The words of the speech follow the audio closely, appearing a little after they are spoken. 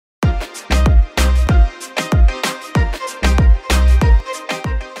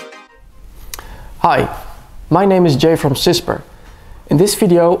Hi, my name is Jay from CISPR. In this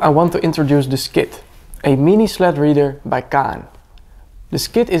video I want to introduce the skID, a mini sled reader by CAEN. The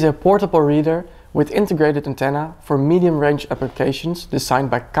skID is a portable reader with integrated antenna for medium range applications designed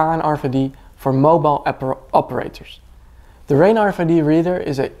by CAEN RFID for mobile operators. The RAIN RFID reader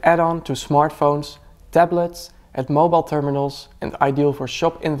is an add-on to smartphones, tablets and mobile terminals and ideal for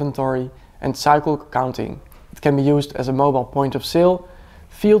shop inventory and cycle counting. It can be used as a mobile point of sale,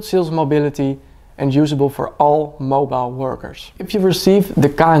 field sales mobility and usable for all mobile workers. If you receive the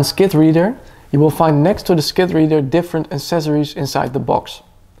CAEN skID reader, you will find next to the skID reader different accessories inside the box.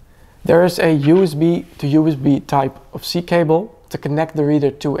 There is a USB to USB type of C cable to connect the reader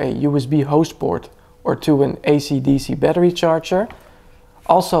to a USB host port or to an AC/DC battery charger.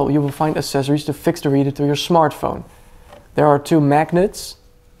 Also, you will find accessories to fix the reader to your smartphone. There are two magnets,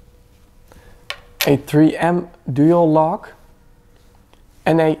 a 3M dual lock,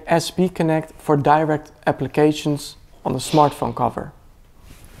 and a SP Connect for direct applications on the smartphone cover.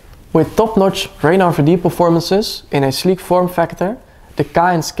 With top-notch RAIN RFID performances in a sleek form factor, the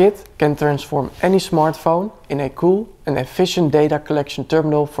CAEN skID can transform any smartphone in a cool and efficient data collection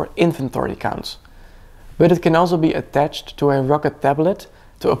terminal for inventory counts. But it can also be attached to a rugged tablet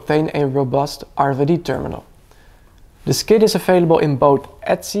to obtain a robust RFID terminal. The skID is available in both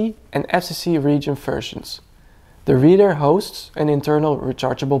ETSI and FCC region versions. The reader hosts an internal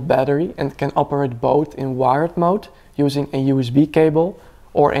rechargeable battery and can operate both in wired mode using a USB cable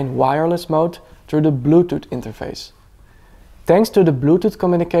or in wireless mode through the Bluetooth interface. Thanks to the Bluetooth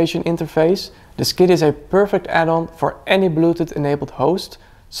communication interface, the skID is a perfect add-on for any Bluetooth-enabled host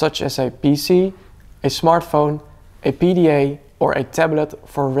such as a PC, a smartphone, a PDA or a tablet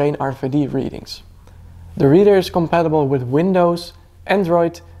for RAIN RFID readings. The reader is compatible with Windows,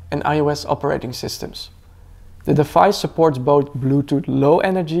 Android and iOS operating systems. The device supports both Bluetooth Low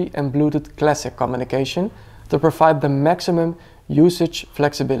Energy and Bluetooth Classic communication to provide the maximum usage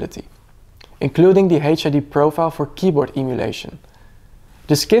flexibility, including the HID profile for keyboard emulation.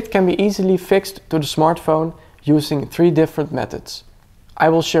 The skID can be easily fixed to the smartphone using 3 different methods. I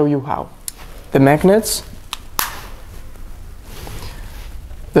will show you how. The magnets,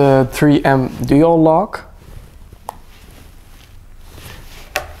 the 3M dual lock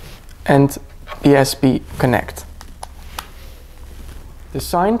and the SP Connect.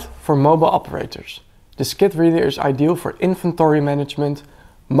 Designed for mobile operators, the skID reader is ideal for inventory management,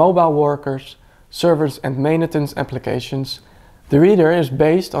 mobile workers, servers and maintenance applications. The reader is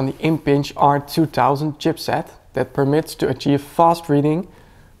based on the Impinj R2000 chipset that permits to achieve fast reading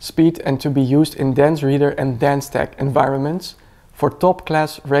speed and to be used in dense reader and dense tag environments for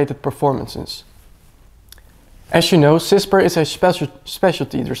top-class rated performances. As you know, CISPR is a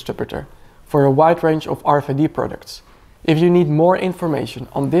specialty distributor for a wide range of RFID products. If you need more information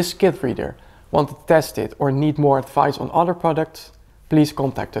on this skID reader, want to test it or need more advice on other products, please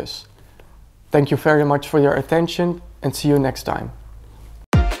contact us. Thank you very much for your attention and see you next time.